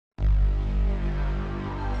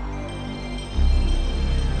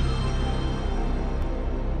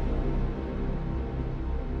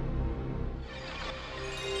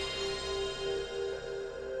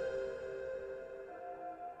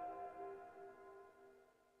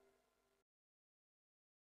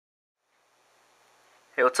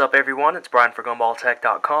Hey, what's up everyone? It's Brian for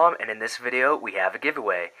GumballTech.com, and in this video we have a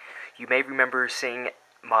giveaway. You may remember seeing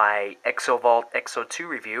my Exovault Exo 2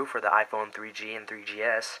 review for the iPhone 3G and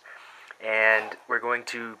 3GS, and we're going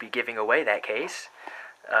to be giving away that case.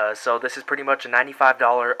 So this is pretty much a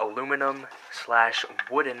 $95 aluminum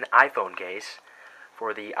 / wooden iPhone case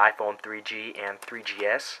for the iPhone 3G and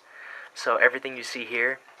 3GS. So everything you see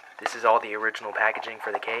here, this is all the original packaging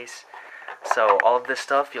for the case. So all of this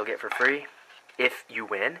stuff you'll get for free. If you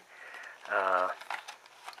win,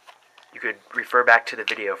 you could refer back to the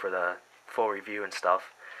video for the full review and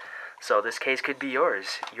stuff. So this case could be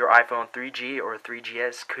yours. Your iPhone 3G or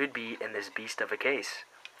 3GS could be in this beast of a case.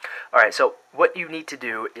 Alright, so what you need to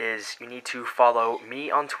do is you need to follow me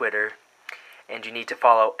on Twitter, and you need to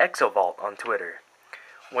follow Exovault on Twitter.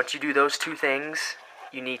 Once you do those two things,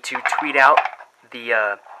 you need to tweet out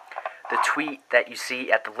the tweet that you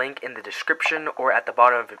see at the link in the description or at the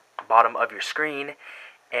bottom of your screen,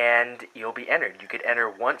 and you'll be entered. You could enter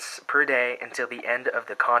once per day until the end of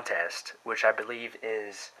the contest, which I believe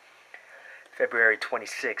is February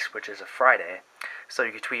 26th, which is a Friday. So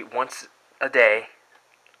you could tweet once a day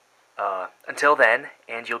until then,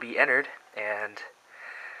 and you'll be entered, and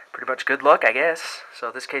pretty much good luck, I guess.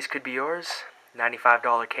 So this case could be yours.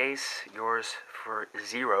 $95 case, yours for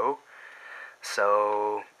 $0.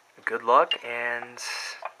 So good luck, and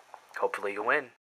hopefully you'll win.